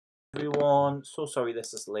everyone. So sorry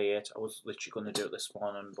this is late. I was literally going to do it this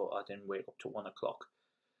morning, but I didn't wake up till 1 o'clock.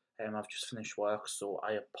 I've just finished work, so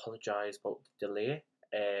I apologise about the delay.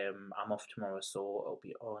 I'm off tomorrow, so it'll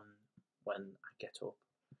be on when I get up.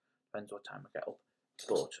 Depends what time I get up.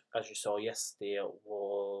 But as you saw, yesterday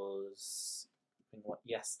was... I think what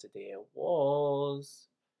yesterday was...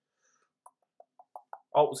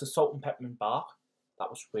 Oh, it was a salt and peppermint bar. That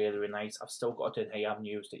was really, really nice. I've still got it in here. I haven't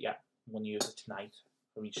used it yet. I'm going to use it tonight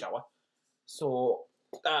for my shower. So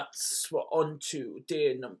we're on to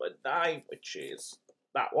day number 9, which is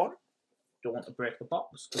that one. Don't want to break the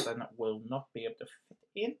box because then it will not be able to fit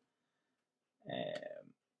in.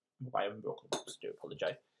 I haven't broken the box, I do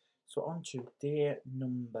apologise. So on to day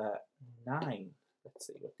number 9. Let's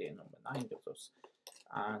see what day number 9 gives us.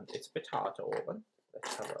 And it's a bit hard to open.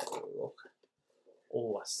 Let's have a look.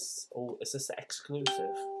 Oh, is this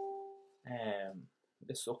exclusive?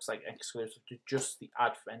 This looks like exclusive to just the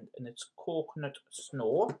Advent, and it's coconut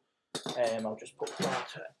snow. I'll just put that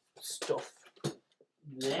stuff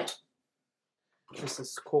there. This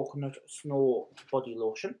is coconut snow body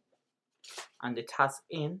lotion, and it has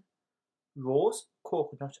in rose,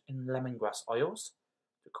 coconut, and lemongrass oils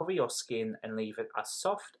to cover your skin and leave it as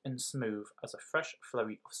soft and smooth as a fresh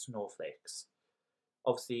flurry of snowflakes.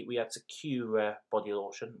 Obviously, we had Sakura body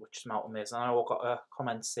lotion, which smelled amazing. I know I got a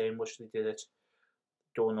comment saying wish they did it.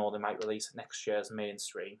 Don't know, they might release it next year as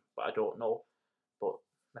mainstream, but I don't know. But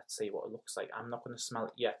let's see what it looks like. I'm not going to smell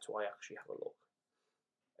it yet till I actually have a look.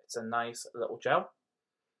 It's a nice little gel.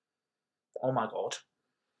 Oh my god.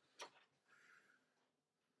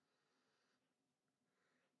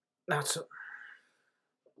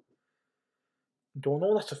 Don't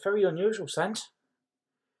know, that's a very unusual scent.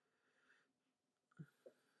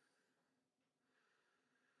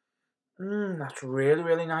 That's really,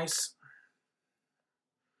 really nice.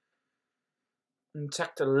 And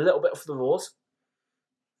checked a little bit of the rose.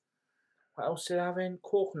 What else did I have in?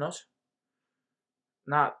 Coconut.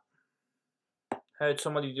 Nah. Heard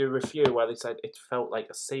somebody do a review where they said it felt like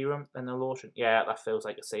a serum than a lotion. Yeah, that feels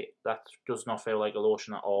like a serum. That does not feel like a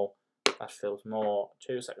lotion at all. That feels more.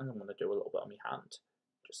 2 seconds. I'm going to do a little bit on my hand.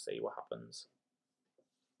 Just see what happens.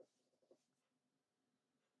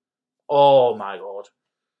 Oh my god.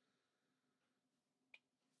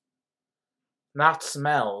 That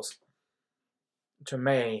smells to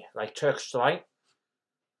me like Turkish delight.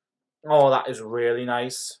 Oh, that is really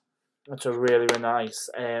nice. It's a really, really nice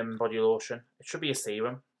body lotion. It should be a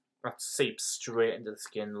serum. That seeps straight into the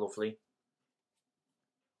skin, lovely.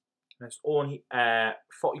 And it's only 5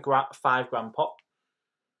 gram pop.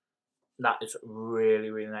 That is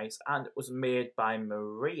really, really nice. And it was made by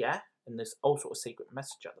Maria. And there's also a secret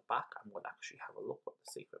message at the back. I'm going to actually have a look at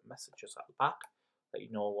the secret messages at the back. Let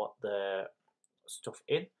you know what the stuff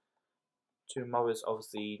in. Tomorrow's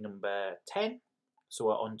obviously number 10. So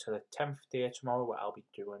we're on to the 10th day tomorrow where I'll be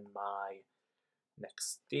doing my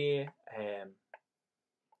next day.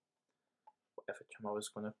 Whatever tomorrow's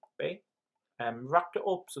going to be. Racked it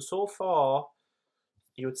up. So far,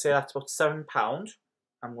 you would say that's about £7.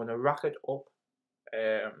 I'm going to rack it up.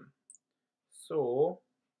 So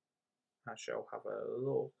I shall have a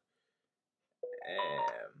look.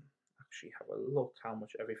 Actually have a look how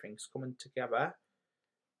much everything's coming together.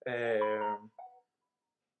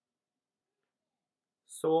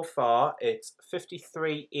 So far it's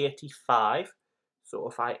 £53.85. So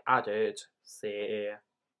if I added, say,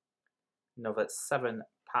 another £7,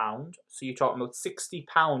 so you're talking about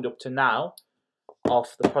 £60 up to now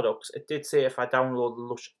off the products. It did say if I download the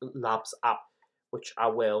Lush Labs app, which I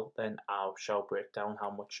will, then I shall break down how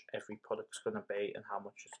much every product's going to be and how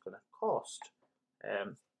much it's going to cost.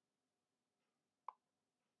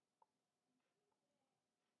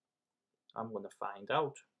 I'm going to find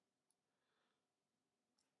out.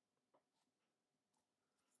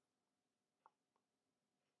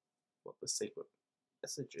 What the secret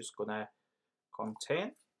message is going to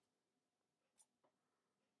contain.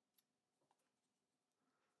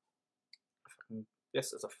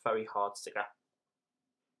 This is a very hard sticker.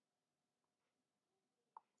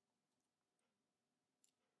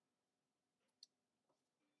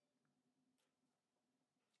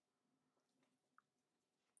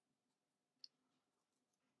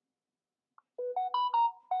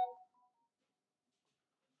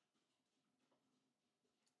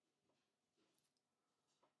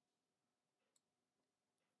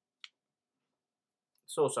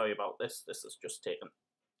 So sorry about this. This has just taken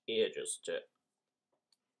ages to...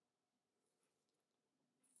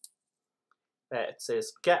 There it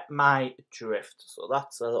says, get my drift. So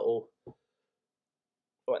that's a little... Oh,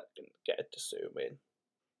 I didn't get it to zoom in.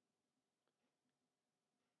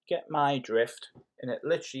 get my drift. And it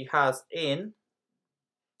literally has in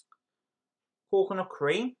coconut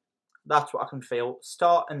cream. That's what I can feel.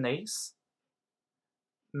 Star anise.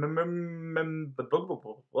 Mamura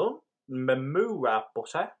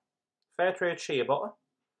butter. Fair trade shea butter.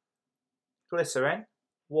 Glycerin.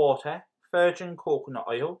 Water. Virgin coconut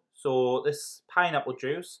oil. So this pineapple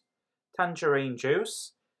juice. Tangerine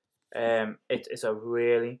juice. It is a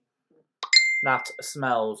really... That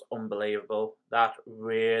smells unbelievable. That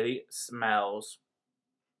really smells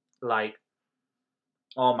like...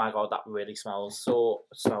 Oh my god, that really smells so...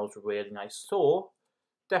 It smells really nice. So,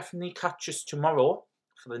 definitely catch us tomorrow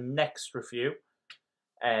for the next review.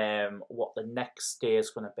 What the next day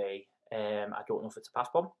is going to be. I don't know if it's a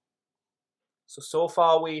bath bomb. So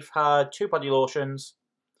far we've had 2 body lotions,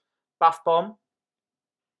 bath bomb,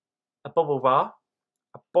 a bubble bar,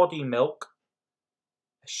 a body milk,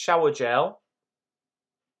 a shower gel,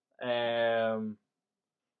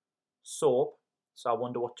 soap. So I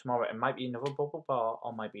wonder what tomorrow, it might be another bubble bar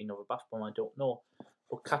or might be another bath bomb, I don't know.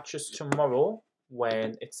 But catch us tomorrow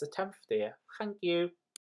when it's the 10th day. Thank you.